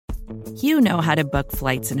You know how to book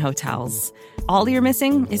flights and hotels. All you're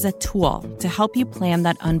missing is a tool to help you plan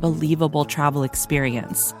that unbelievable travel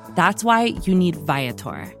experience. That's why you need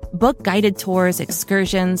Viator. Book guided tours,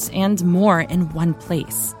 excursions, and more in one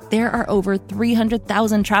place. There are over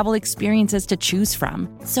 300,000 travel experiences to choose from,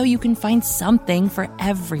 so you can find something for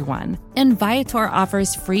everyone. And Viator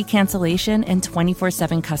offers free cancellation and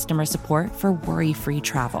 24/7 customer support for worry-free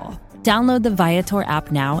travel. Download the Viator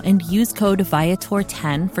app now and use code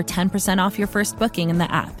Viator10 for 10% off your first booking in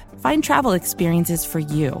the app. Find travel experiences for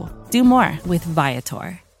you. Do more with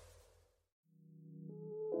Viator.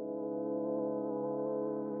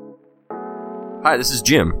 Hi, this is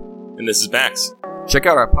Jim. And this is Max. Check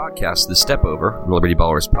out our podcast, The Step Over, on the Liberty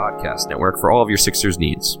Ballers Podcast Network for all of your Sixers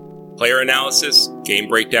needs. Player analysis, game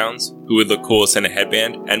breakdowns, who would look coolest in a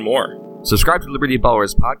headband, and more. Subscribe to Liberty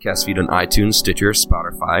Ballers podcast feed on iTunes, Stitcher,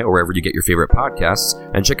 Spotify, or wherever you get your favorite podcasts,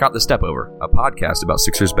 and check out The Step Over, a podcast about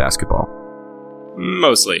Sixers basketball.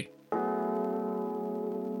 Mostly.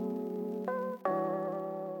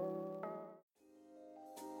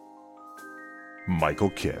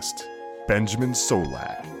 Michael Kist, Benjamin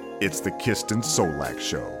Solak. It's the Kist and Solak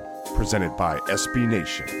Show, presented by SB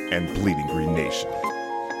Nation and Bleeding Green Nation.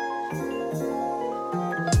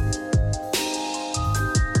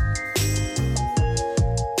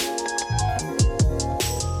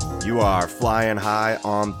 You are flying high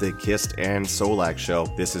on the Kist and Solak Show.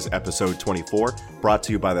 This is episode 24, brought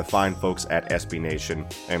to you by the fine folks at SB Nation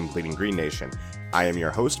and Bleeding Green Nation. I am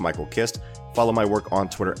your host, Michael Kist. Follow my work on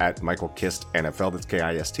Twitter at Michael Kist NFL, that's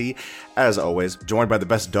K-I-S-T. As always, joined by the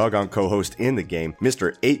best doggone co-host in the game,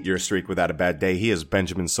 Mr. 8-year streak without a bad day. He is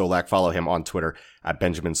Benjamin Solak. Follow him on Twitter at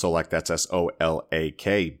Benjamin Solak, that's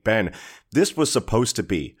S-O-L-A-K. Ben, this was supposed to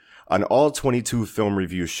be an all-22 film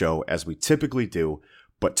review show, as we typically do,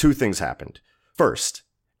 but two things happened. First,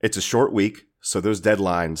 it's a short week, so those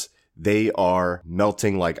deadlines, they are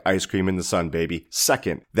melting like ice cream in the sun, baby.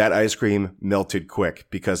 Second, that ice cream melted quick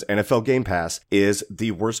because NFL Game Pass is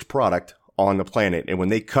the worst product on the planet. And when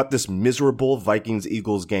they cut this miserable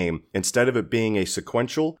Vikings-Eagles game, instead of it being a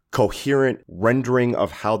sequential, coherent rendering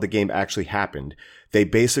of how the game actually happened, they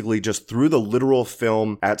basically just threw the literal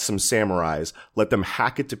film at some samurais, let them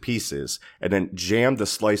hack it to pieces, and then jammed the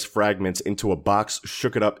sliced fragments into a box,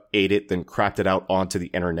 shook it up, ate it, then crapped it out onto the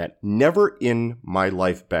internet. Never in my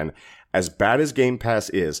life, Ben, as bad as Game Pass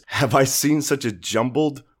is, have I seen such a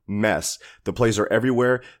jumbled mess. The plays are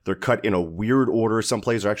everywhere. They're cut in a weird order. Some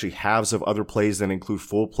plays are actually halves of other plays that include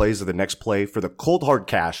full plays of the next play for the cold hard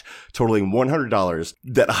cash totaling $100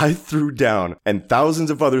 that I threw down, and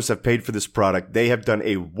thousands of others have paid for this product. They have done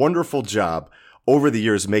a wonderful job over the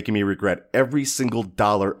years making me regret every single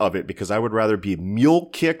dollar of it because I would rather be mule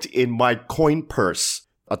kicked in my coin purse.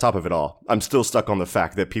 On top of it all, I'm still stuck on the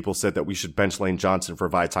fact that people said that we should bench Lane Johnson for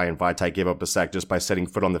Vaitai, and Vaitai gave up a sack just by setting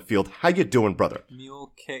foot on the field. How you doing, brother?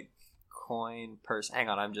 Mule kick, coin, purse. Hang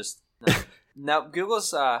on, I'm just... No,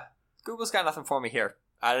 Google's got nothing for me here.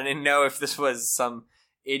 I didn't know if this was some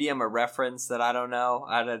idiom or reference that I don't know.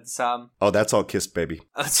 I did some... Oh, that's all kissed, baby.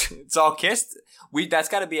 It's all kissed? That's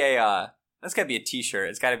got to be a... That's got to be a t-shirt.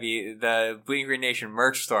 It's got to be the Bleeding Green Nation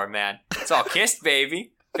merch store, man. It's all kissed,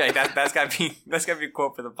 baby. Okay, that's gotta be a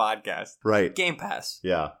quote for the podcast. Right. Game Pass.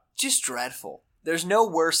 Yeah. Just dreadful. There's no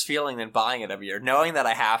worse feeling than buying it every year, knowing that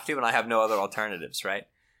I have to and I have no other alternatives, right?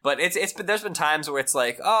 But there's been times where it's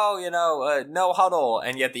like, no huddle,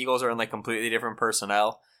 and yet the Eagles are in like completely different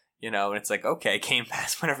personnel, and it's like, okay, Game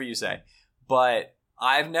Pass, whatever you say. But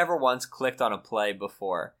I've never once clicked on a play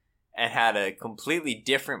before and had a completely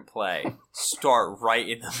different play start right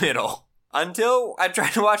in the middle. Until I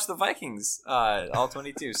tried to watch the Vikings, all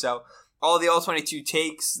 22. So all the all 22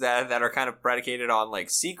 takes that are kind of predicated on like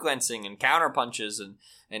sequencing and counter punches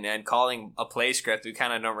and calling a play script we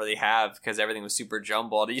kind of don't really have because everything was super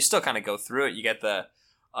jumbled. You still kind of go through it. You get the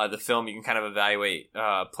film. You can kind of evaluate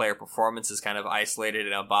player performances kind of isolated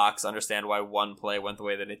in a box, understand why one play went the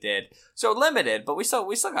way that it did. So limited, but we still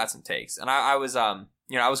got some takes. And I was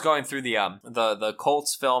I was going through the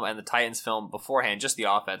Colts film and the Titans film beforehand, just the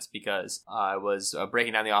offense, because I was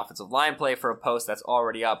breaking down the offensive line play for a post that's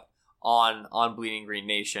already up on Bleeding Green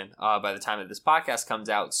Nation by the time that this podcast comes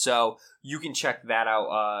out. So you can check that out.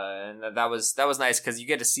 And that was nice because you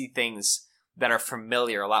get to see things that are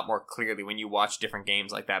familiar a lot more clearly when you watch different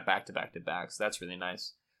games like that back to back to back. So that's really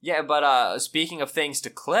nice. Yeah, but speaking of things to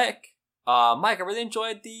click, Mike, I really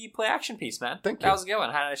enjoyed the play action piece, man. Thank you. That was a good one.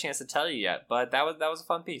 I hadn't had a chance to tell you yet, but that was a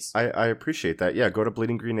fun piece. I appreciate that. Yeah, go to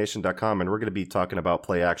bleedinggreennation.com, and we're going to be talking about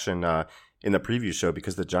play action in the preview show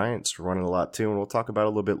because the Giants are running a lot too, and we'll talk about it a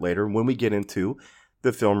little bit later when we get into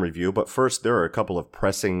the film review. But first, there are a couple of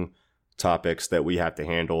pressing topics that we have to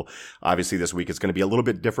handle. Obviously, this week is going to be a little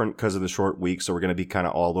bit different because of the short week, so we're going to be kind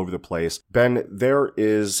of all over the place. Ben, there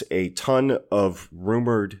is a ton of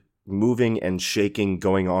rumored moving and shaking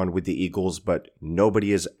going on with the Eagles, but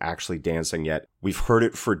nobody is actually dancing yet. We've heard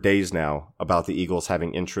it for days now about the Eagles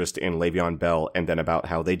having interest in Le'Veon Bell and then about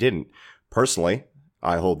how they didn't. Personally,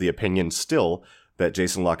 I hold the opinion still that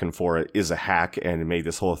Jason La Canfora is a hack and made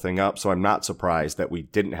this whole thing up, so I'm not surprised that we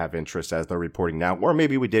didn't have interest as they're reporting now. Or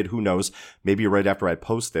maybe we did, who knows? Maybe right after I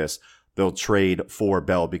post this, they'll trade for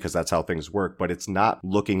Bell because that's how things work, but it's not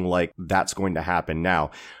looking like that's going to happen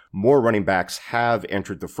now. More running backs have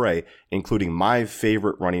entered the fray, including my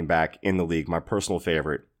favorite running back in the league, my personal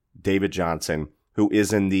favorite, David Johnson, who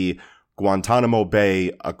is in the Guantanamo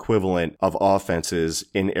Bay equivalent of offenses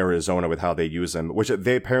in Arizona with how they use him, which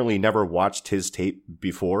they apparently never watched his tape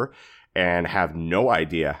before and have no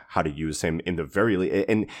idea how to use him in the very least.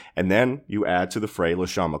 And then you add to the fray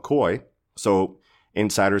LeSean McCoy. So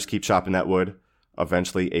insiders keep chopping that wood.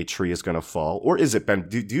 Eventually a tree is going to fall. Or is it, Ben?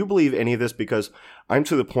 Do you believe any of this? Because I'm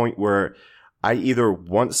to the point where I either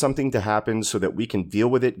want something to happen so that we can deal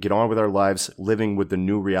with it, get on with our lives, living with the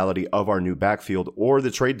new reality of our new backfield, or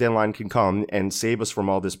the trade deadline can come and save us from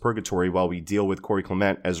all this purgatory while we deal with Corey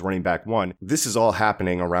Clement as running back one. This is all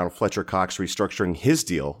happening around Fletcher Cox restructuring his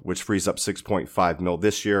deal, which frees up $6.5 million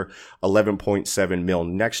this year, $11.7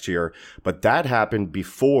 million next year. But that happened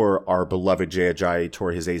before our beloved Jay Ajayi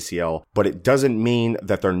tore his ACL. But it doesn't mean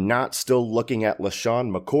that they're not still looking at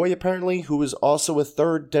LeSean McCoy, apparently, who is also a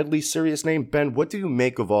third deadly serious name. Ben, what do you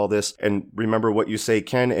make of all this? And remember, what you say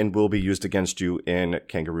can and will be used against you in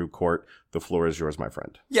kangaroo court. The floor is yours, my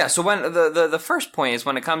friend. Yeah, so when the first point is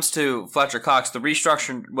when it comes to Fletcher Cox, the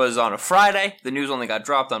restructure was on a Friday. The news only got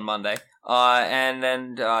dropped on Monday. And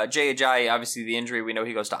then Jay Ajayi, obviously the injury, we know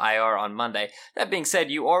he goes to IR on Monday. That being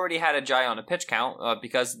said, you already had Ajayi on a pitch count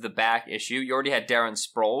because of the back issue. You already had Darren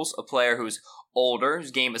Sproles, a player who's older,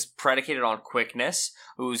 whose game is predicated on quickness,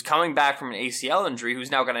 who's coming back from an ACL injury, who's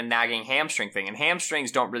now got a nagging hamstring thing. And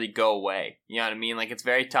hamstrings don't really go away. You know what I mean? Like, it's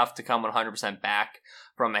very tough to come 100% back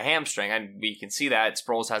from a hamstring. And we can see that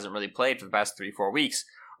Sproles hasn't really played for the past 3-4 weeks.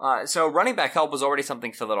 So running back help was already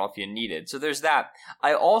something Philadelphia needed. So there's that.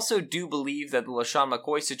 I also do believe that the LeSean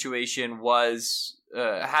McCoy situation was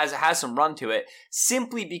has some run to it,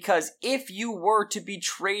 simply because if you were to be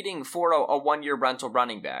trading for a 1-year rental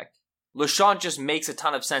running back, LeSean just makes a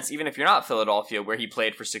ton of sense, even if you're not Philadelphia, where he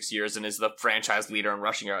played for 6 years and is the franchise leader in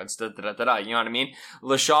rushing yards. You know what I mean?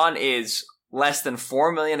 LeSean is less than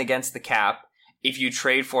 $4 million against the cap if you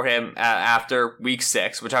trade for him after week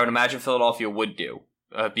 6, which I would imagine Philadelphia would do,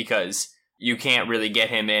 because you can't really get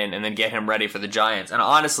him in and then get him ready for the Giants. And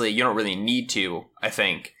honestly, you don't really need to, I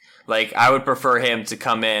think. Like, I would prefer him to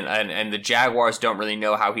come in, and the Jaguars don't really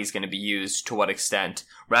know how he's going to be used, to what extent,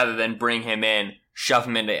 rather than bring him in, shove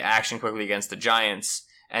him into action quickly against the Giants,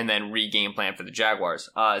 and then re-game plan for the Jaguars.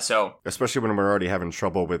 So especially when we're already having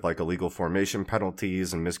trouble with like illegal formation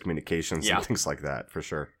penalties and miscommunications and things like that, for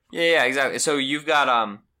sure. Yeah, exactly. So you've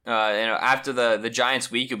got after the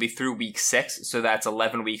Giants week, you'll be through week 6, so that's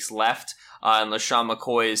 11 weeks left. And LeSean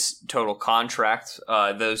McCoy's total contract,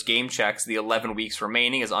 those game checks, the 11 weeks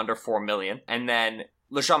remaining is under $4 million, and then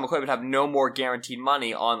LeSean McCoy would have no more guaranteed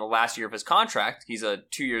money on the last year of his contract. He's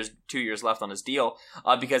 2 years left on his deal,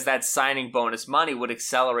 because that signing bonus money would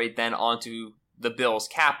accelerate then onto the Bills'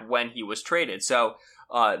 cap when he was traded. So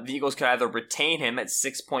the Eagles could either retain him at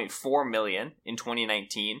 $6.4 million in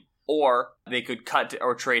 2019, or they could cut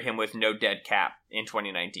or trade him with no dead cap in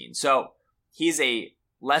 2019. So he's a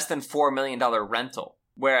less than $4 million rental,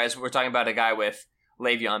 whereas we're talking about a guy with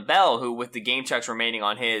Le'Veon Bell, who, with the game checks remaining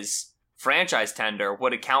on his franchise tender,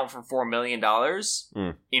 would account for $4 million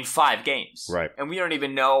in 5 games. Right. And we don't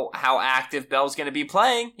even know how active Bell's going to be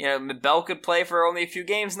playing. You know, Bell could play for only a few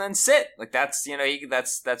games and then sit. Like, that's, you know,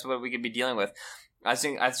 that's what we could be dealing with. I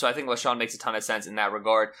think LeSean makes a ton of sense in that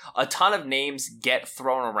regard. A ton of names get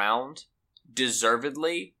thrown around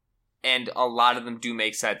deservedly, and a lot of them do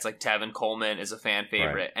make sense. Like, Tevin Coleman is a fan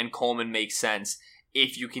favorite, and Coleman makes sense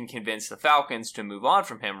if you can convince the Falcons to move on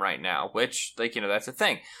from him right now, which, like, you know, that's a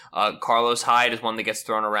thing. Carlos Hyde is one that gets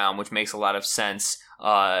thrown around, which makes a lot of sense.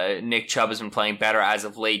 Nick Chubb has been playing better as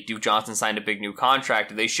of late. Duke Johnson signed a big new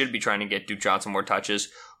contract. They should be trying to get Duke Johnson more touches.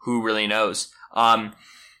 Who really knows?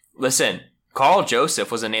 Listen, Carl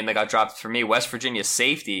Joseph was a name that got dropped for me. West Virginia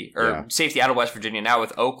safety out of West Virginia now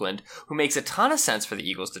with Oakland, who makes a ton of sense for the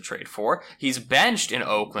Eagles to trade for. He's benched in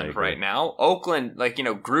Oakland right now. Oakland, like, you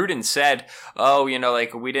know, Gruden said, oh, you know,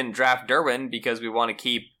 like, we didn't draft Derwin because we want to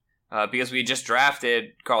keep because we just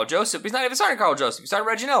drafted Carl Joseph. He's not even starting Carl Joseph. He's starting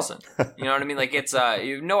Reggie Nelson. You know what I mean? Like, it's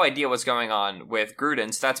you have no idea what's going on with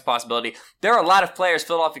Gruden, so that's a possibility. There are a lot of players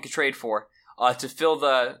Philadelphia could trade for to fill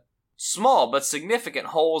the small but significant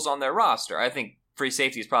holes on their roster. I think free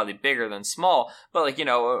safety is probably bigger than small, but like, you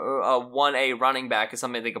know, a 1A running back is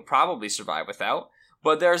something they could probably survive without.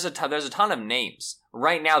 But there's a ton of names.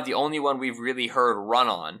 Right now, the only one we've really heard run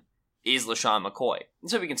on is LaShawn McCoy. And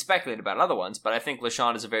so we can speculate about other ones, but I think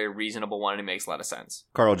LaShawn is a very reasonable one and it makes a lot of sense.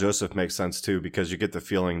 Carl Joseph makes sense too, because you get the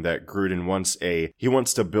feeling that Gruden wants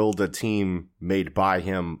to build a team made by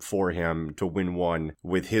him for him to win one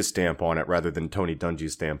with his stamp on it rather than Tony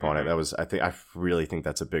Dungy's stamp on it. I really think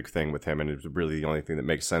that's a big thing with him, and it's really the only thing that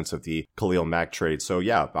makes sense of the Khalil Mack trade. So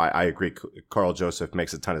yeah, I agree. Carl Joseph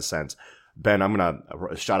makes a ton of sense. Ben, I'm going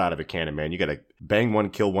to shot out of a cannon, man. You got to bang one,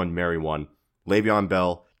 kill one, marry one. Le'Veon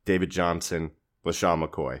Bell, David Johnson, LaShawn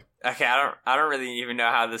McCoy. Okay, I don't really even know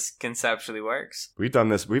how this conceptually works. We've done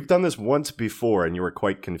this once before, and you were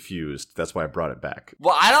quite confused. That's why I brought it back.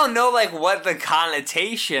 Well, I don't know like what the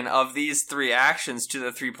connotation of these three actions to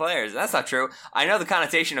the three players. That's not true. I know the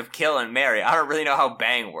connotation of kill and marry. I don't really know how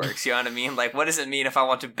bang works. You know what I mean? Like, what does it mean if I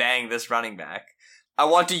want to bang this running back? I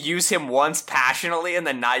want to use him once passionately and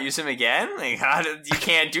then not use him again? Like, you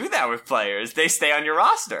can't do that with players. They stay on your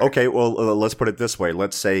roster. Okay, well, let's put it this way.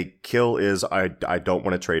 Let's say kill is I don't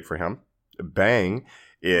want to trade for him. Bang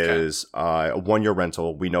is a 1-year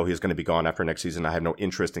rental. We know he's going to be gone after next season. I have no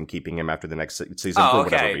interest in keeping him after the next season for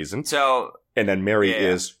whatever reason. So, and then marry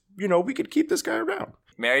is, we could keep this guy around.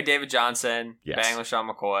 Marry David Johnson. Yes. Bang LaShawn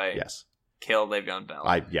McCoy. Yes. Kill Le'Veon Bell.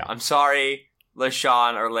 I'm sorry,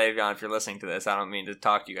 LaShawn or Le'Veon, if you're listening to this. I don't mean to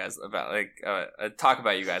talk to you guys about talk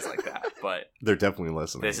about you guys like that, but they're definitely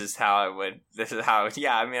listening. I feel like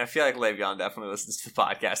Le'Veon definitely listens to the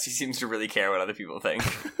podcast. He seems to really care what other people think.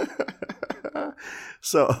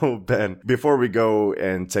 So, Ben, before we go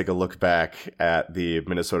and take a look back at the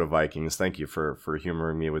Minnesota Vikings, thank you for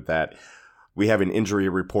humoring me with that. We have an injury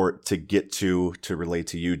report to get to relate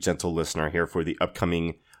to you, gentle listener, here for the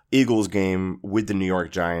upcoming Eagles game with the New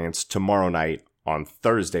York Giants tomorrow night on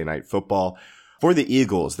Thursday Night Football. For the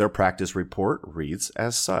Eagles, their practice report reads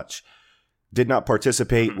as such. Did not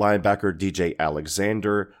participate linebacker DJ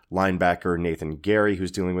Alexander, linebacker Nathan Gary,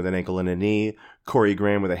 who's dealing with an ankle and a knee, Corey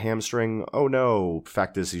Graham with a hamstring. Oh no,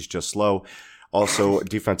 fact is he's just slow. Also,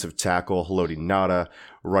 defensive tackle Haloti Ngata,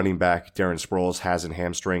 running back Darren Sproles has a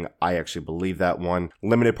hamstring. I actually believe that one.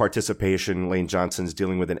 Limited participation. Lane Johnson's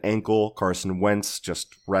dealing with an ankle. Carson Wentz,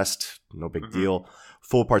 just rest. No big deal.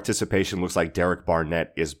 Full participation. Looks like Derek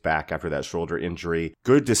Barnett is back after that shoulder injury.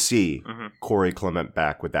 Good to see Corey Clement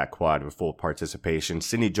back with that quad with full participation.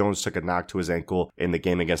 Sidney Jones took a knock to his ankle in the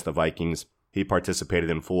game against the Vikings. He participated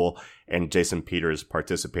in full, and Jason Peters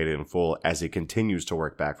participated in full as he continues to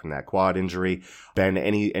work back from that quad injury. Ben,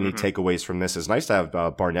 any takeaways from this? It's nice to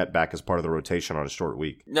have Barnett back as part of the rotation on a short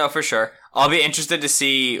week. No, for sure. I'll be interested to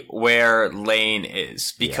see where Lane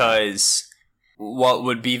is, because what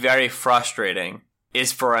would be very frustrating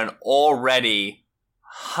is for an already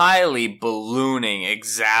highly ballooning,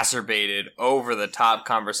 exacerbated, over-the-top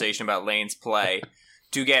conversation about Lane's play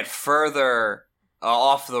to get further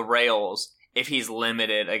off the rails if he's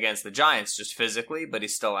limited against the Giants just physically, but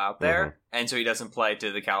he's still out there, and so he doesn't play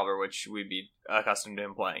to the caliber which we'd be accustomed to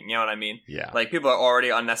him playing. You know what I mean? Yeah. Like, people are already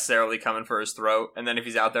unnecessarily coming for his throat, and then if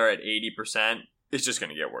he's out there at 80%, it's just going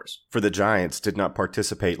to get worse. For the Giants, did not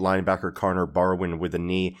participate linebacker Connor Barwin with a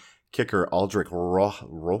knee, kicker Aldrich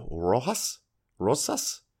Rosas?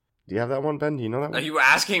 Do you have that one, Ben? Do you know that one? Are you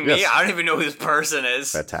asking me? Yes. I don't even know who this person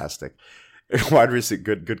is. Fantastic. Wide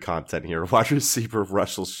receiver, good content here. Wide receiver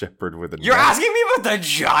Russell Shepard with a You're asking me about the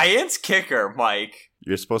Giants kicker, Mike.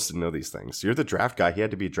 You're supposed to know these things. You're the draft guy. He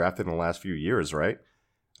had to be drafted in the last few years, right?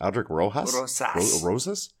 Aldrich Rosas?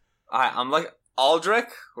 Rosas? I'm like Aldrich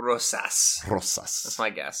Rosas. Rosas. That's my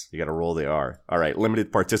guess. You got to roll the R. All right.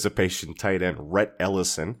 Limited participation tight end Rhett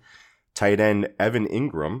Ellison. Tight end Evan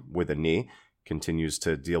Ingram with a knee. Continues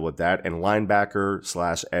to deal with that. And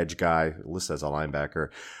linebacker / edge guy, listed as a linebacker,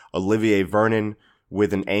 Olivier Vernon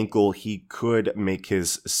with an ankle. He could make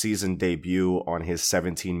his season debut on his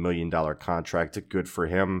 $17 million contract. Good for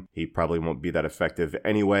him. He probably won't be that effective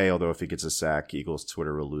anyway, although if he gets a sack, Eagles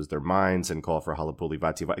Twitter will lose their minds and call for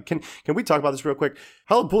Halapoulivaati Vaitai. Can we talk about this real quick?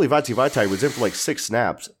 Halapoulivaati Vaitai was in for like 6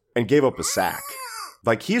 snaps and gave up a sack.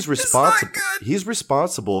 Like, he's responsible. He's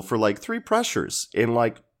responsible for like 3 pressures in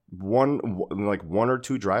like one or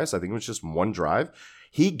 2 drives. I think it was just 1 drive.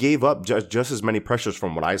 He gave up just as many pressures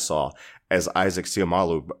from what I saw as Isaac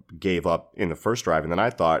Seumalo gave up in the first drive. And then I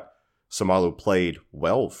thought, Samalu played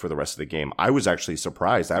well for the rest of the game. I was actually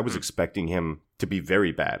surprised. I was expecting him to be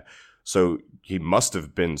very bad. So he must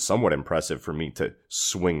have been somewhat impressive for me to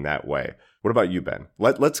swing that way. What about you, Ben?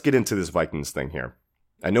 Let's get into this Vikings thing here.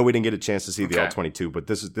 I know we didn't get a chance to see the All-22, but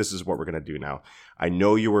this is what we're going to do now. I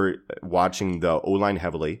know you were watching the O-line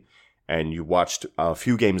heavily, and you watched a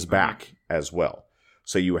few games back as well.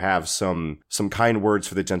 So you have some kind words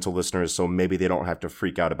for the gentle listeners, so maybe they don't have to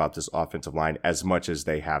freak out about this offensive line as much as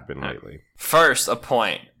they have been lately. First, a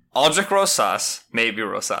point. Aldrich Rosas, maybe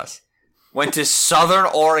Rosas, went to Southern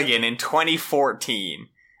Oregon in 2014.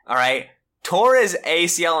 All right? Tore his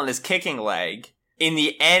ACL in his kicking leg in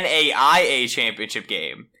the NAIA championship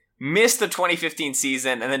game. Missed the 2015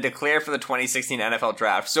 season and then declared for the 2016 NFL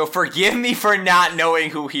draft. So forgive me for not knowing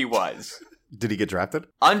who he was. Did he get drafted?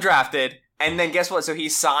 Undrafted. And then guess what? So he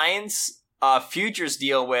signs a futures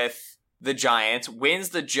deal with the Giants, wins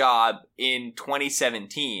the job in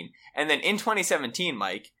 2017. And then in 2017,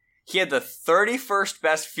 Mike, he had the 31st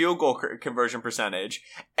best field goal conversion percentage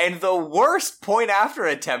and the worst point after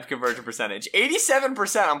attempt conversion percentage.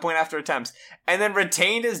 87% on point after attempts. And then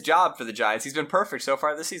retained his job for the Giants. He's been perfect so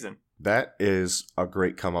far this season. That is a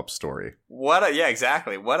great come-up story.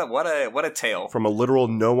 Exactly. What a tale. From a literal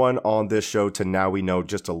no one on this show to now we know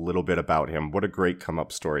just a little bit about him. What a great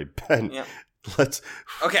come-up story. Ben, let's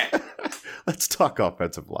talk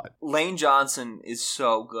offensive line. Lane Johnson is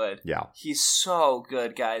so good. Yeah. He's so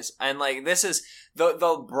good, guys. And like this is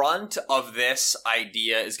the brunt of this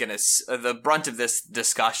idea is the brunt of this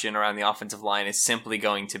discussion around the offensive line is simply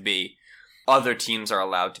going to be other teams are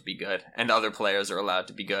allowed to be good, and other players are allowed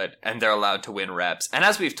to be good, and they're allowed to win reps. And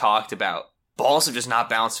as we've talked about, balls have just not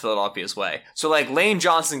bounced Philadelphia's way. So, like, Lane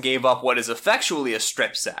Johnson gave up what is effectually a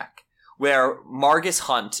strip sack, where Margus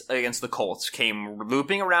Hunt against the Colts came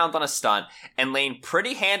looping around on a stunt, and Lane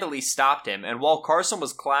pretty handily stopped him. And while Carson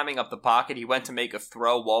was climbing up the pocket, he went to make a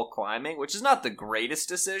throw while climbing, which is not the greatest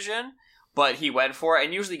decision, but he went for it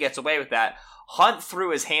and usually gets away with that. Hunt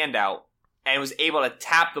threw his hand out and was able to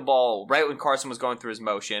tap the ball right when Carson was going through his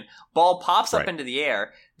motion. Ball pops up into the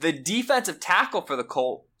air. The defensive tackle for the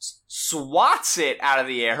Colts swats it out of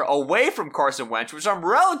the air away from Carson Wentz, which I'm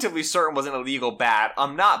relatively certain was an illegal bat.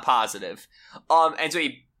 I'm not positive. And so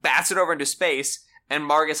he bats it over into space, and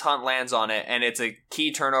Margus Hunt lands on it, and it's a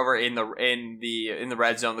key turnover in the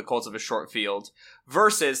red zone. The Colts have a short field.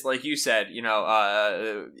 Versus, like you said,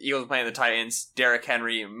 Eagles playing the Titans. Derrick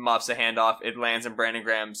Henry muffs a handoff. It lands in Brandon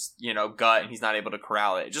Graham's, gut, and he's not able to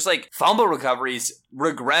corral it. Just like fumble recoveries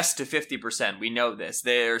regress to 50%. We know this.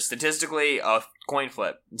 They're statistically a coin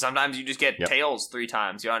flip. Sometimes you just get tails 3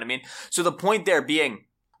 times. You know what I mean? So the point there being,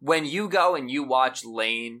 when you go and you watch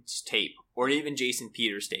Lane's tape, or even Jason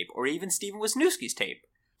Peters' tape, or even Steven Wisniewski's tape,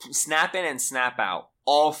 snap in and snap out,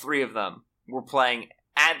 all 3 of them were playing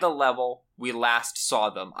at the level we last saw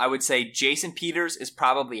them. I would say Jason Peters is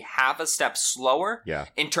probably half a step slower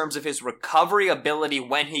in terms of his recovery ability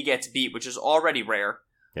when he gets beat, which is already rare,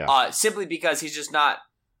 simply because he's just not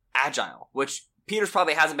agile, which Peters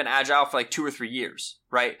probably hasn't been agile for like 2 or 3 years,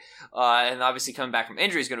 right? And obviously coming back from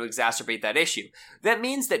injury is going to exacerbate that issue. That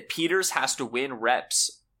means that Peters has to win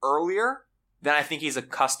reps earlier than I think he's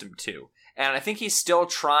accustomed to. And I think he's still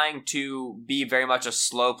trying to be very much a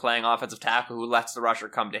slow-playing offensive tackle who lets the rusher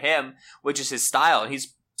come to him, which is his style. And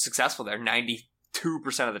he's successful there 92%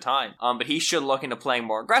 of the time. But he should look into playing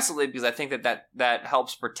more aggressively because I think that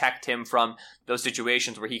helps protect him from those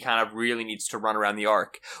situations where he kind of really needs to run around the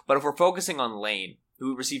arc. But if we're focusing on Lane,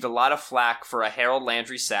 who received a lot of flack for a Harold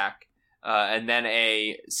Landry sack, and then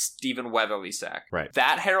a Stephen Weatherly sack. Right.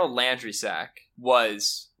 That Harold Landry sack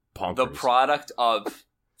was bonkers. The product of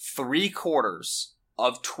 3 quarters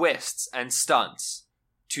of twists and stunts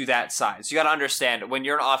to that side. So you got to understand, when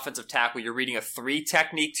you're an offensive tackle, you're reading a 3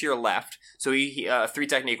 technique to your left. So he 3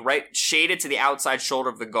 technique, right, shaded to the outside shoulder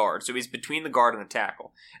of the guard. So he's between the guard and the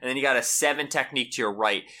tackle. And then you got a 7 technique to your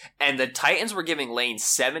right. And the Titans were giving Lane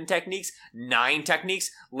 7 techniques, 9 techniques.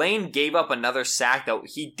 Lane gave up another sack that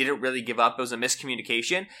he didn't really give up. It was a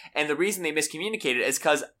miscommunication. And the reason they miscommunicated is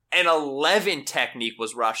because an 11 technique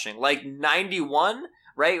was rushing. Like 91,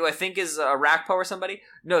 right, who I think is Rakpo or somebody.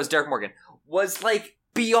 No, it's Derek Morgan. Was like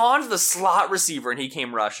beyond the slot receiver, and he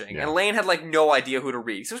came rushing. Yeah. And Lane had like no idea who to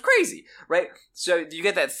read. So it was crazy, right? So you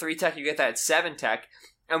get that 3 tech, you get that 7 tech.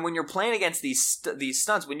 And when you're playing against these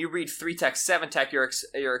stunts, when you read 3 tech, 7 tech,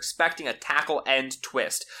 you're expecting a tackle end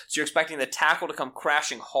twist. So you're expecting the tackle to come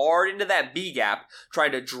crashing hard into that B gap,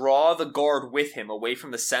 trying to draw the guard with him away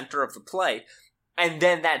from the center of the play. And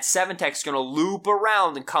then that 7-tech is going to loop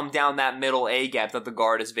around and come down that middle A gap that the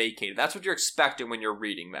guard has vacated. That's what you're expecting when you're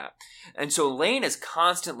reading that. And so Lane is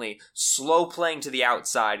constantly slow playing to the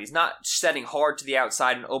outside. He's not setting hard to the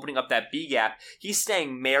outside and opening up that B gap. He's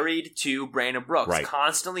staying married to Brandon Brooks,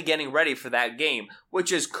 constantly getting ready for that game,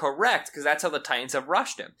 which is correct because that's how the Titans have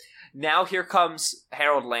rushed him. Now here comes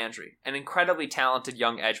Harold Landry, an incredibly talented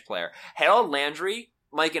young edge player. Harold Landry,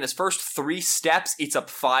 Mike, in his first 3 steps, eats up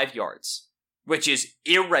 5 yards. Which is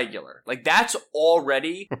irregular. Like, that's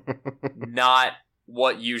already not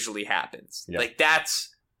what usually happens. Yep. Like,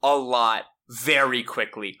 that's a lot very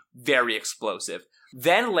quickly, very explosive.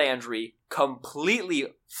 Then Landry completely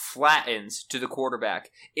flattens to the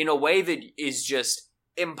quarterback in a way that is just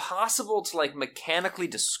impossible to, like, mechanically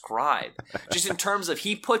describe. Just in terms of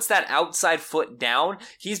he puts that outside foot down.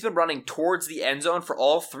 He's been running towards the end zone for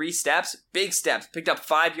all 3 steps. Big steps. Picked up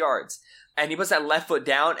 5 yards. And he puts that left foot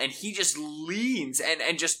down, and he just leans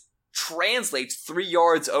and just translates 3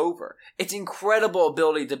 yards over. It's incredible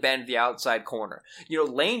ability to bend the outside corner. You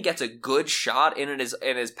know, Lane gets a good shot in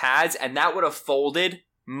his pads, and that would have folded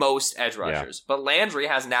most edge rushers. Yeah. But Landry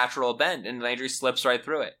has natural bend, and Landry slips right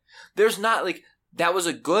through it. There's not, like, that was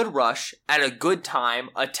a good rush at a good time,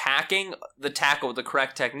 attacking the tackle with the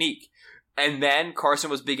correct technique. And then Carson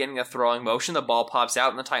was beginning a throwing motion, the ball pops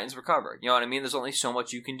out, and the Titans recover. You know what I mean? There's only so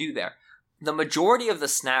much you can do there. The majority of the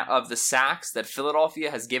sacks that Philadelphia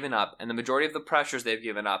has given up and the majority of the pressures they've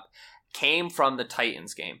given up came from the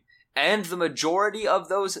Titans game. And the majority of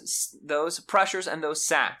those pressures and those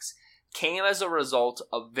sacks came as a result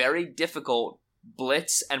of very difficult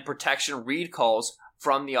blitz and protection read calls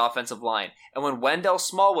from the offensive line. And when Wendell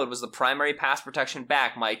Smallwood was the primary pass protection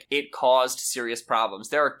back, Mike, it caused serious problems.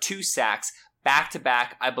 There are 2 sacks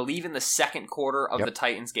back-to-back, I believe in the second quarter of the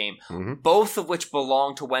Titans game, both of which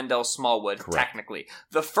belong to Wendell Smallwood, technically.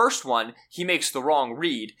 The first one, he makes the wrong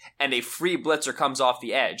read, and a free blitzer comes off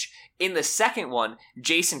the edge. In the second one,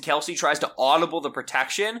 Jason Kelce tries to audible the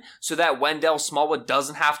protection so that Wendell Smallwood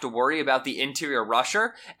doesn't have to worry about the interior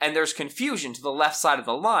rusher, and there's confusion to the left side of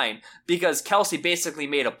the line because Kelce basically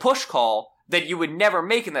made a push call that you would never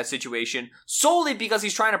make in that situation solely because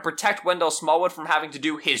he's trying to protect Wendell Smallwood from having to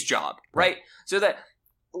do his job, right? So that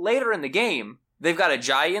later in the game, they've got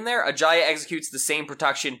Ajayi in there. Ajayi executes the same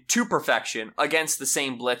protection to perfection against the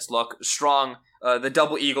same blitz look, strong, the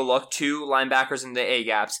double eagle look, 2 linebackers in the A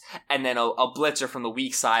gaps, and then a blitzer from the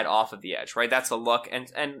weak side off of the edge, right? That's the look,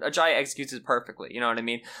 and Ajayi executes it perfectly. You know what I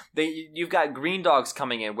mean? You've got green dogs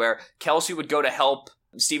coming in where Kelce would go to help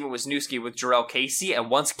Steven Wisniewski with Jarrell Casey, and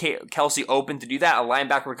once Kelce opened to do that, a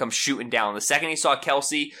linebacker would come shooting down. The second he saw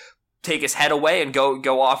Kelce take his head away and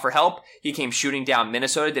go off for help, he came shooting down.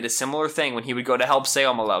 Minnesota did a similar thing when he would go to help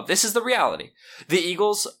Seumalo. This is the reality. The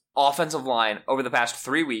Eagles' offensive line over the past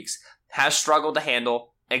 3 weeks has struggled to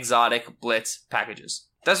handle exotic blitz packages.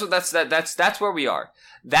 That's where we are.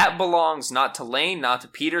 That belongs not to Lane, not to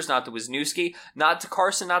Peters, not to Wisniewski, not to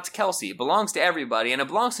Carson, not to Kelce. It belongs to everybody, and it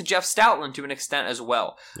belongs to Jeff Stoutland to an extent as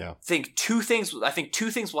well. Yeah. I think two things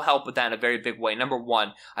will help with that in a very big way. Number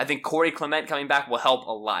one, I think Corey Clement coming back will help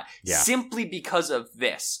a lot. Yeah. Simply because of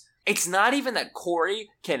this. It's not even that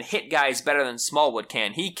Corey can hit guys better than Smallwood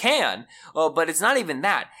can. He can, but it's not even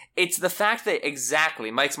that. It's the fact that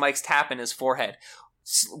exactly, Mike's tapping his forehead.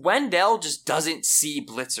 Wendell just doesn't see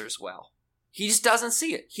blitzers well. He just doesn't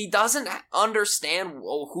see it. He doesn't understand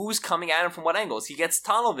who's coming at him from what angles. He gets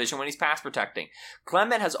tunnel vision when he's pass protecting.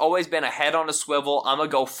 Clement has always been a head on a swivel, I'm going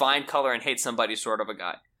to go find color and hit somebody sort of a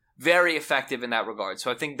guy. Very effective in that regard.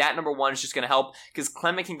 So I think that number one is just going to help because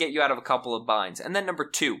Clement can get you out of a couple of binds. And then number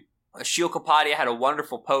two, Ashil Kapadia had a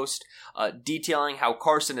wonderful post detailing how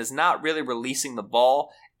Carson is not really releasing the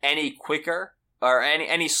ball any quicker or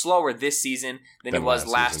any slower this season than he was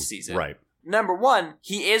last season. Right. Number one,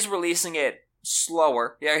 he is releasing it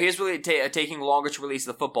slower. Yeah, he is really taking longer to release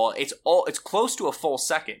the football. It's close to a full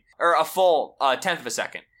second or a full tenth of a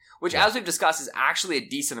second, which, as we've discussed, is actually a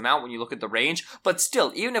decent amount when you look at the range. But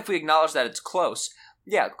still, even if we acknowledge that it's close,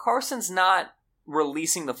 yeah, Carson's not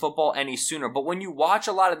releasing the football any sooner. But when you watch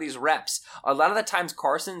a lot of these reps, a lot of the times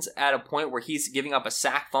Carson's at a point where he's giving up a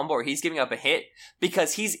sack fumble or he's giving up a hit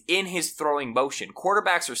because he's in his throwing motion.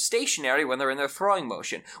 Quarterbacks are stationary when they're in their throwing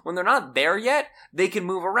motion. When they're not there yet, they can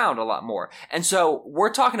move around a lot more. And so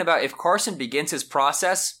we're talking about if Carson begins his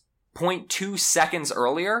process 0.2 seconds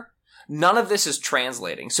earlier, none of this is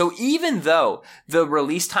translating. So even though the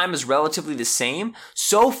release time is relatively the same,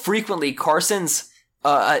 so frequently Carson's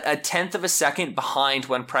a tenth of a second behind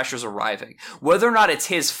when pressure's arriving. Whether or not it's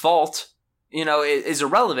his fault, is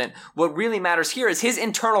irrelevant. What really matters here is his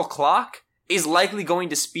internal clock is likely going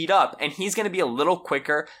to speed up, and he's going to be a little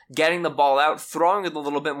quicker getting the ball out, throwing with a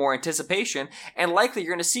little bit more anticipation, and likely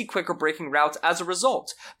you're going to see quicker breaking routes as a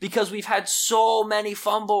result, because we've had so many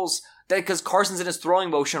fumbles because Carson's in his throwing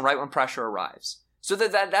motion right when pressure arrives. So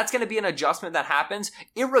that's going to be an adjustment that happens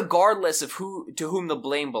irregardless of to whom the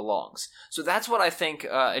blame belongs. So that's what I think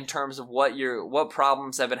in terms of what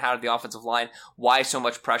problems have been had at the offensive line, why so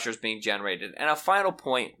much pressure is being generated. And a final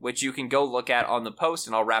point, which you can go look at on the post,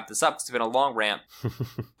 and I'll wrap this up because it's been a long rant.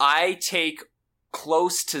 I take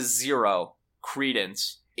close to zero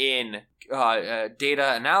credence in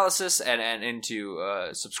data analysis and into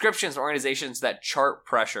subscriptions and organizations that chart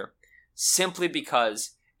pressure simply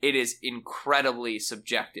because it is incredibly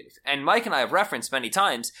subjective. And Mike and I have referenced many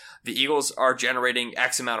times the Eagles are generating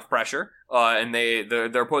X amount of pressure, and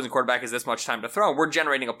their opposing quarterback has this much time to throw. We're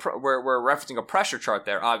referencing a pressure chart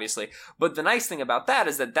there, obviously. But the nice thing about that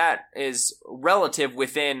is that is relative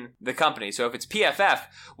within the company. So if it's PFF,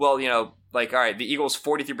 well, all right, the Eagles'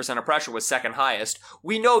 43% of pressure was second highest.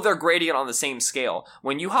 We know they're grading it on the same scale.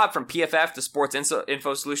 When you hop from PFF to Sports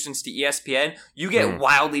Info Solutions to ESPN, you get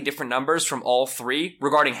wildly different numbers from all three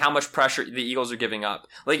regarding how much pressure the Eagles are giving up.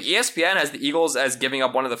 Like, ESPN has the Eagles as giving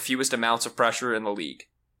up one of the fewest amounts of pressure in the league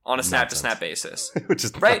on a snap-to-snap basis. Which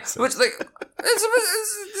is right? nonsense. Which, like,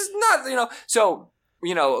 it's not, so...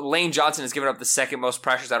 Lane Johnson has given up the second most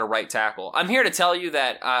pressures at a right tackle. I'm here to tell you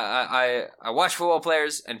that I watch football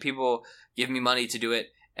players and people give me money to do it.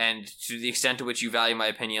 And to the extent to which you value my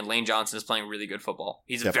opinion, Lane Johnson is playing really good football.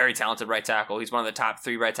 He's a very talented right tackle. He's one of the top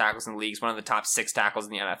 3 right tackles in the league. He's one of the top 6 tackles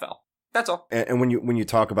in the NFL. That's all. And when you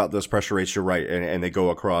talk about those pressure rates, you're right, and they go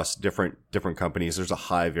across different companies. There's a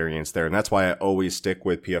high variance there, and that's why I always stick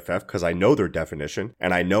with PFF, because I know their definition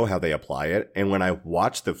and I know how they apply it. And when I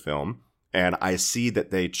watch the film and I see that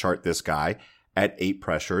they chart this guy at 8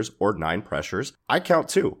 pressures or 9 pressures, I count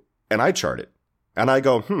 2 and I chart it. And I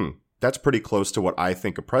go, that's pretty close to what I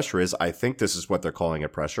think a pressure is. I think this is what they're calling a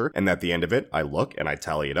pressure. And at the end of it, I look and I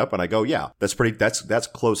tally it up and I go, yeah, that's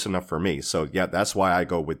close enough for me. So yeah, that's why I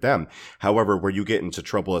go with them. However, where you get into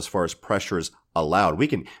trouble as far as pressures allowed, we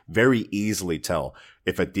can very easily tell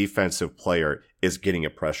if a defensive player is getting a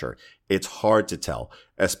pressure. It's hard to tell,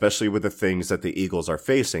 especially with the things that the Eagles are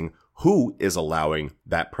facing. Who is allowing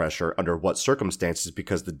that pressure under what circumstances?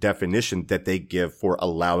 Because the definition that they give for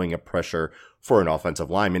allowing a pressure for an offensive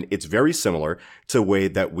lineman, it's very similar to the way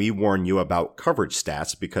that we warn you about coverage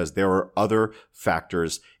stats, because there are other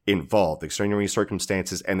factors involved, extraordinary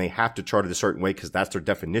circumstances, and they have to chart it a certain way because that's their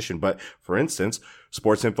definition. But for instance,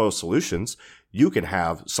 Sports Info Solutions, you can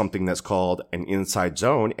have something that's called an inside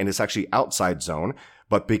zone, and it's actually outside zone.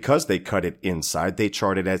 But because they cut it inside, they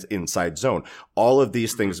chart it as inside zone. All of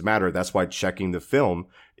these things matter. That's why checking the film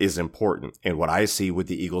is important. And what I see with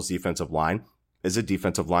the Eagles defensive line is a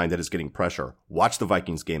defensive line that is getting pressure. Watch the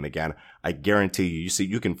Vikings game again. I guarantee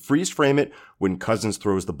you can freeze frame it when Cousins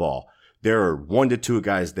throws the ball. There are 1 to 2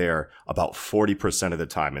 guys there about 40% of the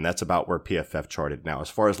time, and that's about where PFF charted now.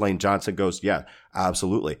 As far as Lane Johnson goes, yeah,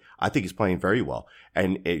 absolutely. I think he's playing very well.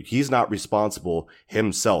 And he's not responsible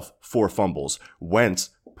himself for fumbles.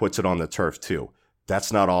 Wentz puts it on the turf too.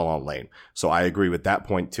 That's not all on Lane. So I agree with that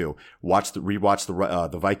point too.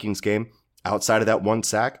 Rewatch the Vikings game. Outside of that 1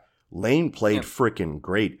 sack, Lane played freaking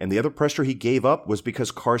great. And the other pressure he gave up was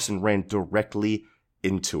because Carson ran directly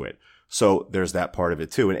into it. So there's that part of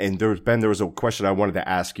it too. And there was a question I wanted to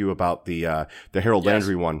ask you about the Harold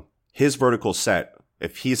Landry one. His vertical set,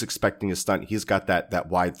 if he's expecting a stunt, he's got that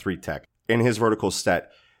wide 3 tech. In his vertical set,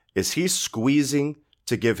 is he squeezing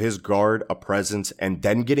to give his guard a presence and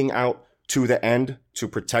then getting out to the end to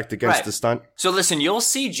protect against the stunt? So listen, you'll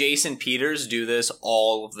see Jason Peters do this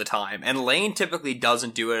all of the time, and Lane typically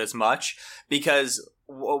doesn't do it as much because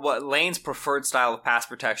what Lane's preferred style of pass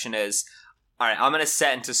protection is, all right, I'm going to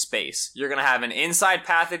set into space. You're going to have an inside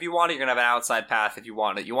path if you want it. You're going to have an outside path if you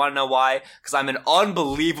want it. You want to know why? Because I'm an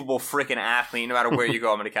unbelievable freaking athlete. No matter where you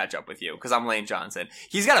go, I'm going to catch up with you because I'm Lane Johnson.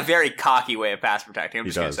 He's got a very cocky way of pass protecting. I'm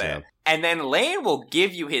just going to say it. And then Lane will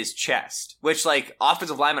give you his chest, which, like,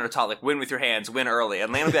 offensive linemen are taught, like, win with your hands, win early.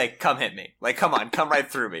 And Lane will be like, come hit me. Like, come on, come right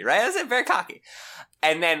through me, right? That's it, very cocky.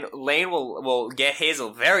 And then Lane will get his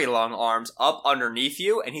very long arms up underneath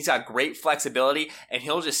you, and he's got great flexibility, and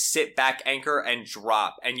he'll just sit back, anchor, and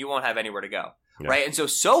drop, and you won't have anywhere to go, right? And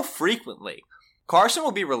so frequently, Carson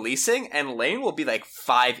will be releasing, and Lane will be like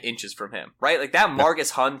 5 inches from him, right? Like that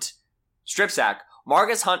Margus Hunt strip sack.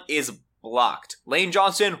 Margus Hunt is blocked. Lane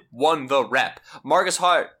Johnson won the rep. Margus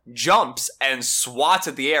Hunt jumps and swats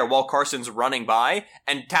at the air while Carson's running by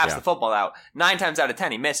and taps the football out. 9 times out of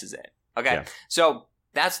 10, he misses it. Okay, so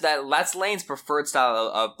That's Lane's preferred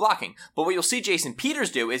style of blocking. But what you'll see Jason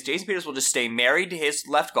Peters do is Jason Peters will just stay married to his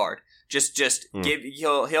left guard.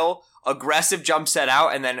 He'll aggressive jump set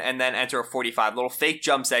out and then enter a 45, little fake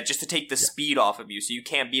jump set just to take the speed off of you so you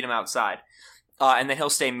can't beat him outside. And then he'll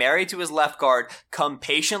stay married to his left guard, come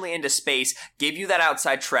patiently into space, give you that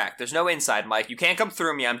outside track. There's no inside, Mike. You can't come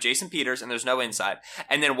through me. I'm Jason Peters, and there's no inside.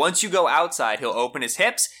 And then once you go outside, he'll open his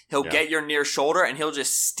hips, he'll get your near shoulder, and he'll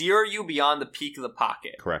just steer you beyond the peak of the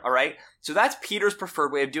pocket. Correct. All right? So that's Peters'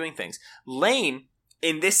 preferred way of doing things. Lane,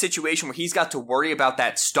 in this situation where he's got to worry about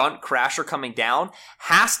that stunt crasher coming down,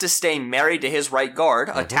 has to stay married to his right guard,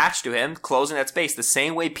 attached to him, closing that space, the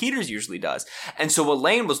same way Peters usually does. And so what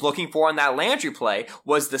Lane was looking for in that Landry play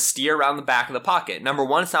was the steer around the back of the pocket. Number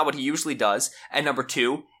one, it's not what he usually does. And number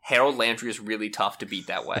two, Harold Landry is really tough to beat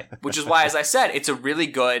that way. Which is why, as I said, it's a really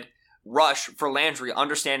good rush for Landry,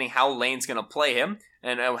 understanding how Lane's going to play him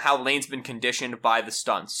and how Lane's been conditioned by the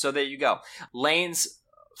stunts. So there you go. Lane's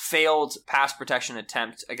failed pass protection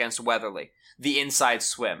attempt against Weatherly, the inside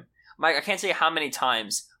swim. Mike, I can't say how many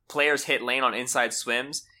times players hit Lane on inside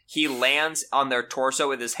swims. He lands on their torso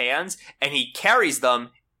with his hands, and he carries them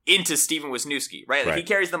into Steven Wisniewski, right? Like, he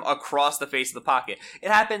carries them across the face of the pocket. It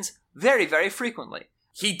happens very, very frequently.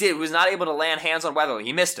 He was not able to land hands on Weatherly.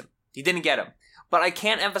 He missed him. He didn't get him. But I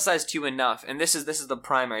can't emphasize to you enough, and this is the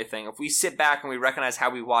primary thing. If we sit back and we recognize how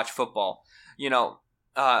we watch football,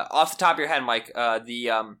 off the top of your head, Mike,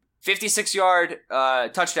 the 56-yard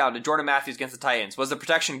touchdown to Jordan Matthews against the Titans, was the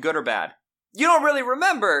protection good or bad? You don't really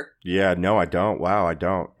remember. Yeah, no, I don't. Wow, I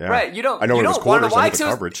don't. Yeah. Right, you don't. I know you it was don't wonder quarters why under the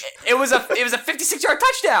coverage. It was a 56-yard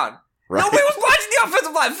touchdown. Right. Nobody was watching the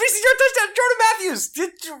offensive line. 56-yard touchdown, Jordan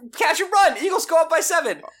Matthews. Catch and run. Eagles go up by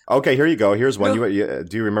 7. Okay, here you go. Here's one.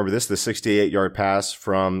 Do you remember this? The 68-yard pass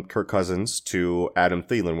from Kirk Cousins to Adam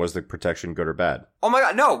Thielen. Was the protection good or bad? Oh my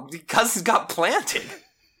God, no. Cousins got planted.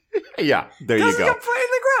 Yeah, there you go. Cousins got planted in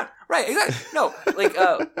the ground. Right, exactly. No,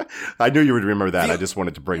 I knew you would remember that. I just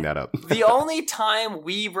wanted to bring that up. The only time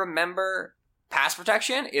we remember pass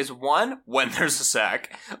protection is 1, when there's a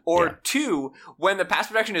sack, or 2, when the pass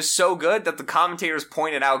protection is so good that the commentators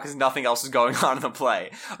point it out because nothing else is going on in the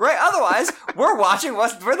play. Right? Otherwise, we're watching where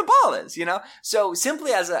the ball is, So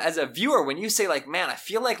simply as a viewer, when you say man, I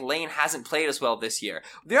feel like Lane hasn't played as well this year.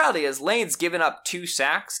 The reality is Lane's given up 2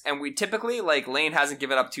 sacks, and we typically, Lane hasn't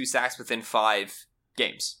given up 2 sacks within 5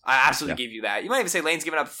 games. I absolutely give you that. You might even say Lane's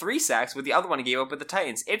given up 3 sacks with the other one he gave up with the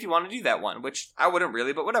Titans, if you want to do that one, which I wouldn't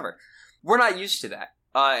really, but whatever. We're not used to that.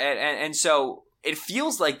 And so it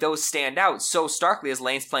feels like those stand out so starkly as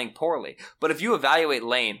Lane's playing poorly. But if you evaluate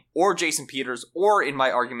Lane or Jason Peters or, in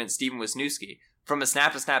my argument, Steven Wisniewski from a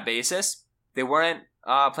snap-to-snap basis, they weren't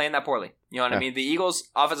playing that poorly. You know what I mean? The Eagles'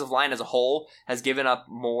 offensive line as a whole has given up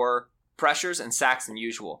more pressures and sacks than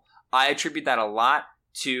usual. I attribute that a lot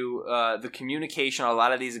to the communication on a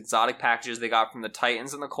lot of these exotic packages they got from the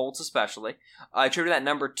Titans and the Colts especially. I attribute that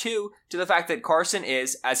number 2 to the fact that Carson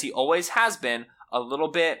is, as he always has been, a little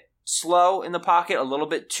bit slow in the pocket, a little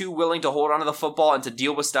bit too willing to hold onto the football and to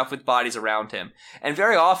deal with stuff with bodies around him. And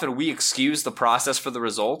very often we excuse the process for the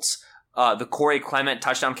results. The Corey Clement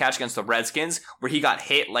touchdown catch against the Redskins, where he got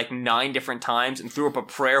hit 9 different times and threw up a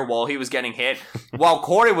prayer while he was getting hit, while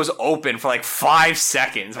Corey was open for 5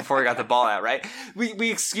 seconds before he got the ball out, right?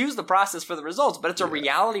 We excuse the process for the results, but it's a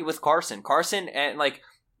reality with Carson. Carson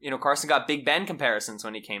got Big Ben comparisons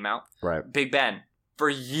when he came out. Right. Big Ben. For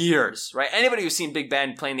years, right? Anybody who's seen Big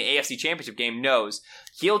Ben playing the AFC Championship game knows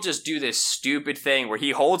he'll just do this stupid thing where he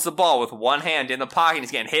holds the ball with one hand in the pocket and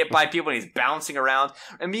he's getting hit by people and he's bouncing around.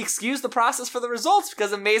 And we excuse the process for the results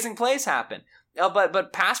because amazing plays happen.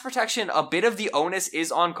 But pass protection, a bit of the onus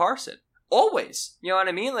is on Carson. Always. You know what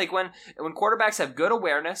I mean? When quarterbacks have good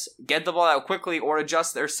awareness, get the ball out quickly, or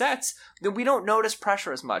adjust their sets, then we don't notice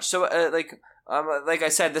pressure as much. So, like I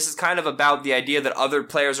said, this is kind of about the idea that other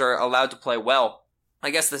players are allowed to play well. I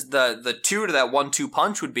guess the 2 to that 1-2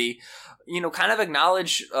 punch would be, kind of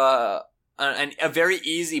acknowledge a very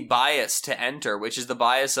easy bias to enter, which is the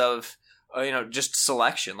bias of, just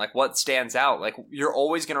selection. What stands out? You're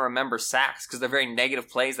always going to remember sacks because they're very negative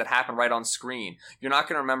plays that happen right on screen. You're not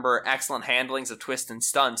going to remember excellent handlings of twists and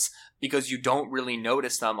stunts because you don't really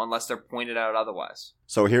notice them unless they're pointed out otherwise.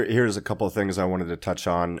 So here's a couple of things I wanted to touch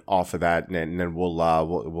on off of that, and then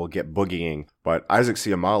we'll get boogieing. But Isaac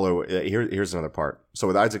Seumalo, here's another part. So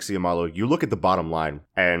with Isaac Seumalo, you look at the bottom line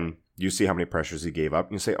and you see how many pressures he gave up,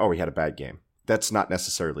 and you say, oh, he had a bad game. That's not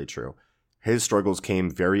necessarily true. His struggles came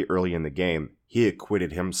very early in the game. He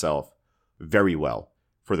acquitted himself very well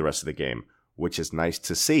for the rest of the game, which is nice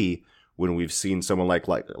to see when we've seen someone like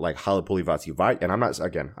Halapoulivaati. And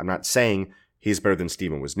I'm not saying he's better than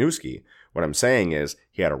Steven Wisniewski. What I'm saying is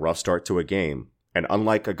he had a rough start to a game, and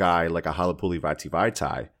unlike a guy like a Halapuli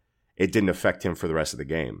Vaitai, it didn't affect him for the rest of the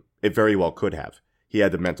game. It very well could have. He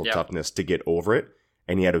had the mental toughness to get over it,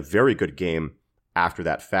 and he had a very good game after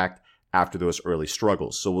that fact, after those early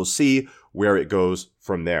struggles. So we'll see where it goes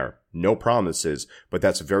from there. No promises, but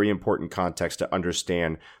that's very important context to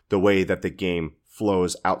understand the way that the game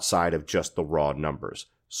flows outside of just the raw numbers.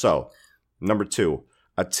 So, number 2,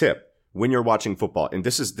 a tip when you're watching football, and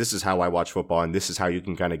this is how I watch football, and this is how you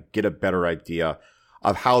can kind of get a better idea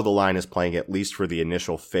of how the line is playing, at least for the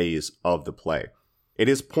initial phase of the play. It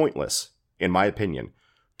is pointless, in my opinion,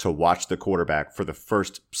 to watch the quarterback for the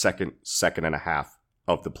first second and a half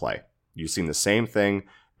of the play. You've seen the same thing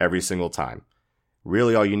every single time.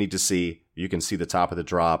 Really, all you need to see, you can see the top of the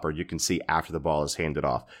drop, or you can see after the ball is handed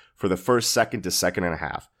off. For the first second to second and a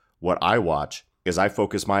half, what I watch is I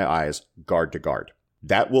focus my eyes guard to guard.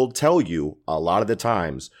 That will tell you a lot of the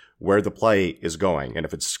times where the play is going. And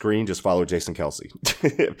if it's screen, just follow Jason Kelce.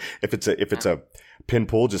 if it's a pin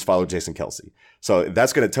pull, just follow Jason Kelce. So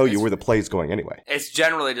that's going to tell you where the play is going anyway. It's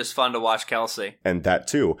generally just fun to watch Kelce. And that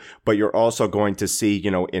too. But you're also going to see,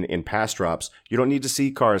 in pass drops, you don't need to see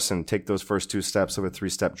Carson take those first 2 steps of a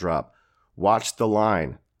 3-step drop. Watch the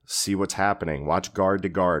line. See what's happening. Watch guard to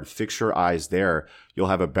guard. Fix your eyes there. You'll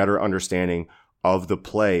have a better understanding of the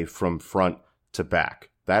play from front to back.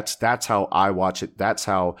 That's how I watch it. That's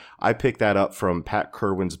how I picked that up from Pat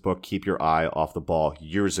Kerwin's book, Keep Your Eye Off the Ball,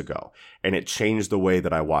 years ago. And it changed the way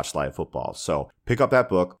that I watch live football. So pick up that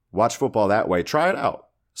book, watch football that way, try it out,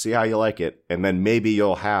 see how you like it. And then maybe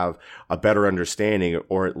you'll have a better understanding,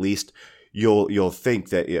 or at least you'll think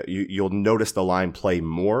that you'll notice the line play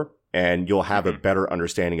more, and you'll have a better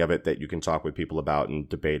understanding of it that you can talk with people about and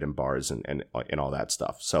debate in bars and all that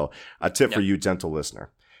stuff. So a tip for you, gentle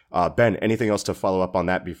listener. Ben, anything else to follow up on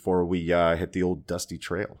that before we hit the old dusty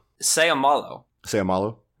trail? Seumalo.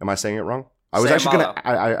 Seumalo? Am I saying it wrong? I was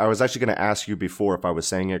actually gonna ask you before if I was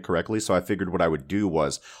saying it correctly, so I figured what I would do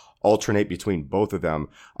was alternate between both of them,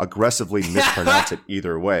 aggressively mispronounce it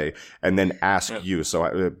either way, and then ask you.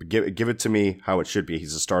 So give it to me how it should be.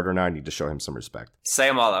 He's a starter now. I need to show him some respect.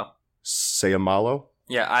 Seumalo. Seumalo?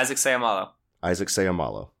 Yeah, Isaac Seumalo. Isaac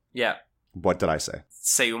Seumalo. Yeah. What did I say?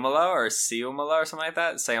 Seumalo or something like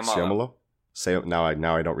that? Seumalo. Seumalo?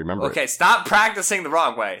 Now I don't remember. Okay, stop practicing the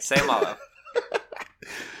wrong way. Seumalo.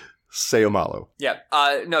 Seumalo. Yeah.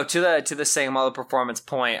 No, to the Seumalo performance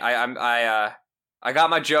point, I got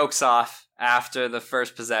my jokes off after the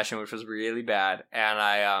first possession, which was really bad, and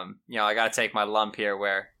I got to take my lump here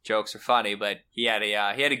where jokes are funny, but he had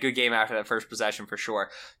a good game after that first possession for sure.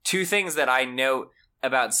 2 things that I note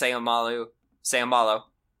about Seumalo.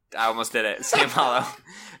 I almost did it. Seumalo.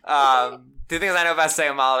 2 things I know about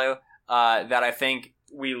Seumalo that I think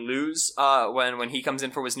we lose when he comes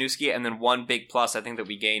in for Wisniewski, and then 1 big plus I think that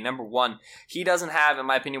we gain. Number 1, he doesn't have, in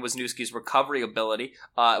my opinion, Wisniewski's recovery ability.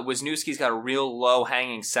 Wisniewski's got a real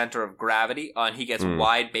low-hanging center of gravity, and he gets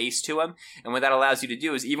wide base to him. And what that allows you to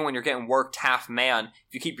do is, even when you're getting worked half man,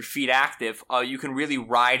 if you keep your feet active, you can really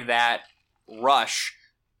ride that rush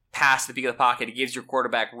past the peak of the pocket. It gives your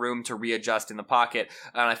quarterback room to readjust in the pocket,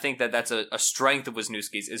 and I think that that's a strength of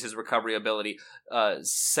Wisniewski's, is his recovery ability.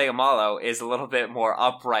 Seumalo is a little bit more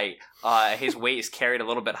upright. His weight is carried a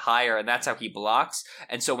little bit higher, and that's how he blocks.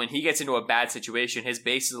 And so when he gets into a bad situation, his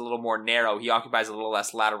base is a little more narrow. He occupies a little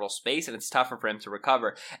less lateral space, and it's tougher for him to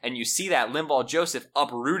recover. And you see that Linval Joseph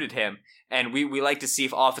uprooted him, and we like to see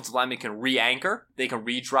if offensive linemen can re-anchor, they can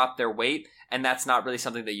re-drop their weight, and that's not really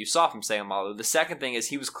something that you saw from Seumalo. The second thing is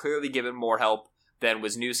he was clearly given more help than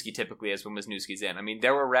Wisniewski typically is when Wisniewski's in. I mean,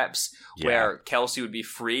 there were reps where Kelce would be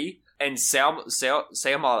free, and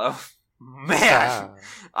Seumalo, man,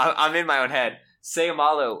 I'm in my own head.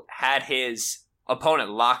 Seumalo had his opponent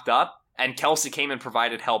locked up, and Kelce came and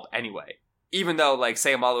provided help anyway, even though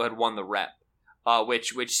Seumalo had won the rep.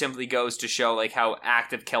 Which simply goes to show how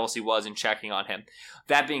active Kelce was in checking on him.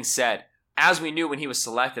 That being said, as we knew when he was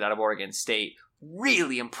selected out of Oregon State,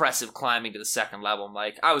 really impressive climbing to the second level.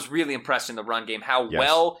 I was really impressed in the run game how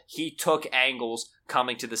well he took angles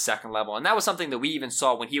coming to the second level. And that was something that we even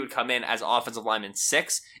saw when he would come in as offensive lineman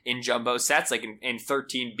 6 in jumbo sets, in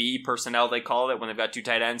 13B personnel, they call it, when they've got 2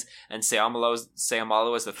 tight ends, and Seumalo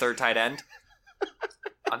is the 3rd tight end.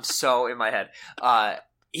 I'm so in my head.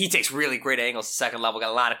 He takes really great angles to second level, got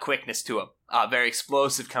a lot of quickness to him. Very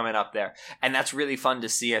explosive coming up there. And that's really fun to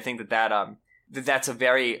see. I think that's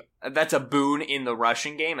a boon in the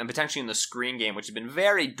rushing game and potentially in the screen game, which has been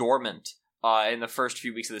very dormant in the first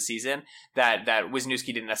few weeks of the season that Wisniewski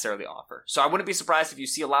didn't necessarily offer. So I wouldn't be surprised if you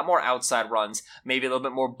see a lot more outside runs, maybe a little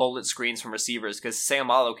bit more bullet screens from receivers, because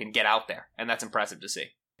Seumalo can get out there, and that's impressive to see.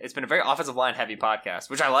 It's been a very offensive line heavy podcast,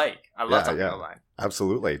 which I like. I love talking about line.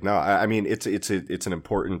 Absolutely. No, I mean, it's an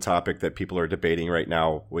important topic that people are debating right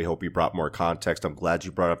now. We hope we brought more context. I'm glad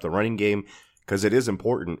you brought up the running game because it is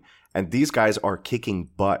important. And these guys are kicking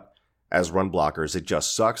butt as run blockers. It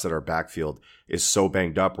just sucks that our backfield is so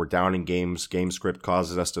banged up. We're down in games. Game script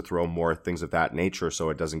causes us to throw more, things of that nature, so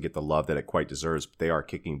it doesn't get the love that it quite deserves. But they are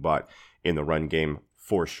kicking butt in the run game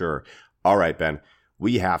for sure. All right, Ben,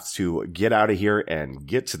 we have to get out of here and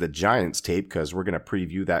get to the Giants tape because we're going to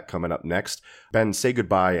preview that coming up next. Ben, say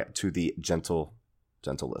goodbye to the gentle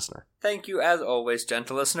listener. Thank you, as always,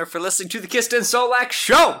 gentle listener, for listening to the Kist and Solak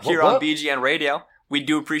Show here on BGN Radio. We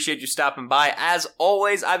do appreciate you stopping by. As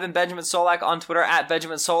always, I've been Benjamin Solak on Twitter at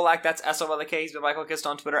Benjamin Solak. That's SOLK. He's been Michael Kist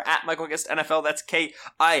on Twitter at Michael Kist NFL. That's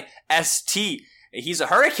KIST. He's a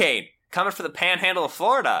hurricane coming for the panhandle of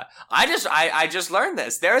Florida. I just learned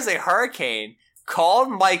this. There is a hurricane called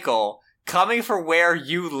Michael coming for where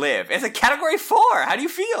you live. It's a category 4. How do you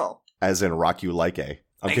feel? As in Rock You Like A.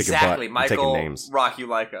 I'm exactly, kicking butt. Michael, I'm taking names. Rock You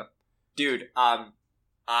Like A. Dude,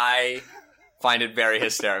 I find it very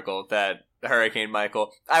hysterical that Hurricane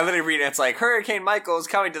Michael. I literally read it, it's like, Hurricane Michael is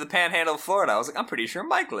coming to the panhandle of Florida. I was like, I'm pretty sure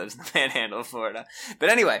Mike lives in the panhandle of Florida. But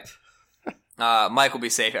anyway, Mike will be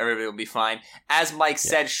safe. Everybody will be fine. As Mike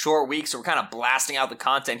said, short week, so we're kind of blasting out the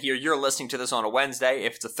content here. You're listening to this on a Wednesday.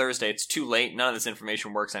 If it's a Thursday, it's too late. None of this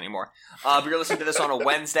information works anymore. But you're listening to this on a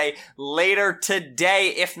Wednesday. Later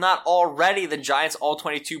today, if not already, the Giants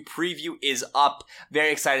All-22 preview is up.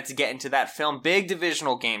 Very excited to get into that film. Big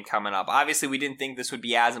divisional game coming up. Obviously, we didn't think this would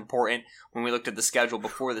be as important when we looked at the schedule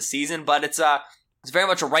before the season, but it's very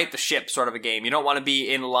much a right the ship sort of a game. You don't want to be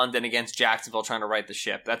in London against Jacksonville trying to right the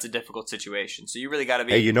ship. That's a difficult situation. So you really got to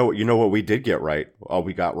be... Hey, you know what we did get right?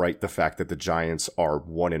 We got right the fact that the Giants are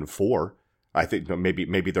 1-4. I think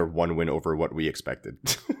maybe they're one win over what we expected.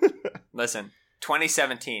 Listen,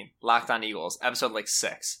 2017, Locked on Eagles, episode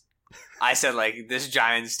 6. I said, this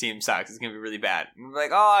Giants team sucks. It's going to be really bad. And we're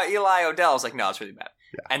like, oh, Eli Odell. I was like, no, it's really bad.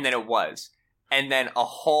 Yeah. And then it was. And then a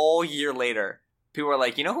whole year later, people were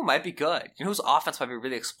like, you know who might be good? You know whose offense might be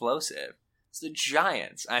really explosive? It's the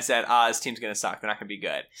Giants. And I said, this team's going to suck. They're not going to be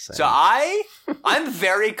good. Same. So I'm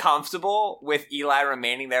very comfortable with Eli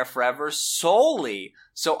remaining there forever solely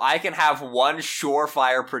so I can have one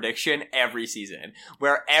surefire prediction every season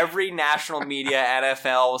where every national media,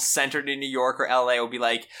 NFL, centered in New York or LA will be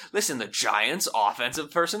like, listen, the Giants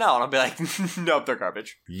offensive personnel. And I'll be like, nope, they're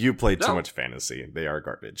garbage. You played too much fantasy. They are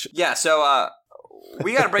garbage. Yeah, so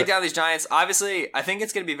we got to break down these Giants. Obviously, I think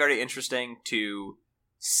it's going to be very interesting to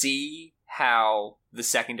see how the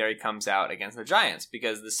secondary comes out against the Giants,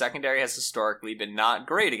 because the secondary has historically been not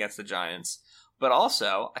great against the Giants. But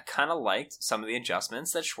also, I kind of liked some of the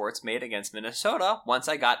adjustments that Schwartz made against Minnesota once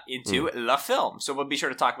I got into the film. So we'll be sure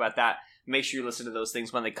to talk about that. Make sure you listen to those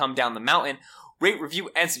things when they come down the mountain. Rate, review,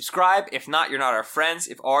 and subscribe. If not, you're not our friends.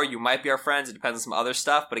 If are, you might be our friends. It depends on some other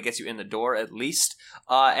stuff, but it gets you in the door at least.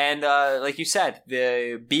 And like you said,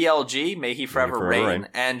 the BLG, May He Forever Reign,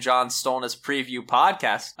 and John Stolnis preview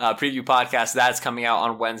podcast, that's coming out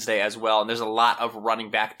on Wednesday as well. And there's a lot of running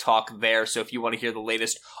back talk there. So if you want to hear the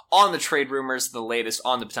latest on the trade rumors, the latest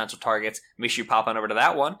on the potential targets, make sure you pop on over to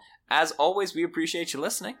that one. As always, we appreciate you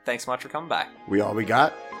listening. Thanks so much for coming back. We all we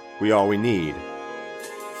got, we all we need.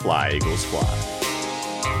 Fly, Eagles, fly.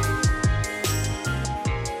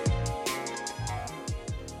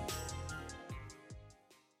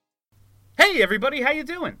 Hey everybody, how you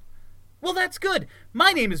doing? Well, that's good.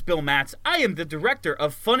 My name is Bill Matz. I am the director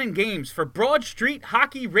of Fun and Games for Broad Street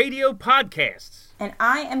Hockey Radio Podcasts. And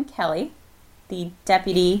I am Kelly, the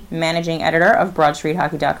deputy managing editor of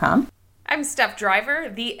BroadStreetHockey.com. I'm Steph Driver,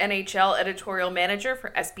 the NHL editorial manager for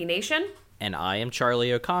SB Nation. And I am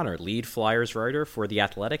Charlie O'Connor, lead Flyers writer for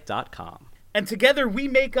TheAthletic.com. And together we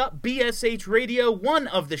make up BSH Radio, one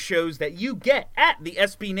of the shows that you get at the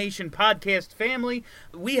SB Nation podcast family.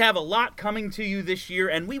 We have a lot coming to you this year,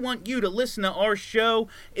 and we want you to listen to our show.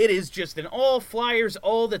 It is just an all Flyers,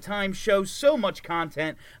 all the time show, so much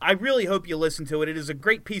content. I really hope you listen to it. It is a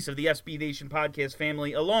great piece of the SB Nation podcast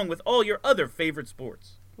family, along with all your other favorite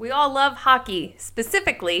sports. We all love hockey,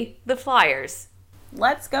 specifically the Flyers.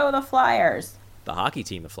 Let's go the Flyers. The hockey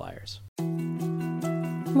team of Flyers.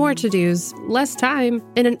 More to-dos, less time,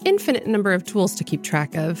 and an infinite number of tools to keep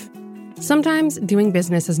track of. Sometimes doing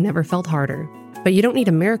business has never felt harder, but you don't need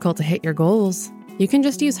a miracle to hit your goals. You can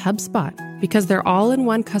just use HubSpot, because their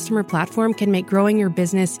all-in-one customer platform can make growing your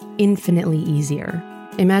business infinitely easier.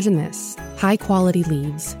 Imagine this: high-quality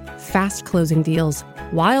leads, fast closing deals,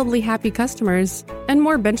 wildly happy customers, and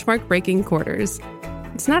more benchmark-breaking quarters.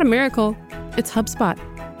 It's not a miracle, it's HubSpot.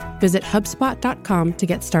 Visit HubSpot.com to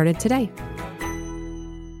get started today.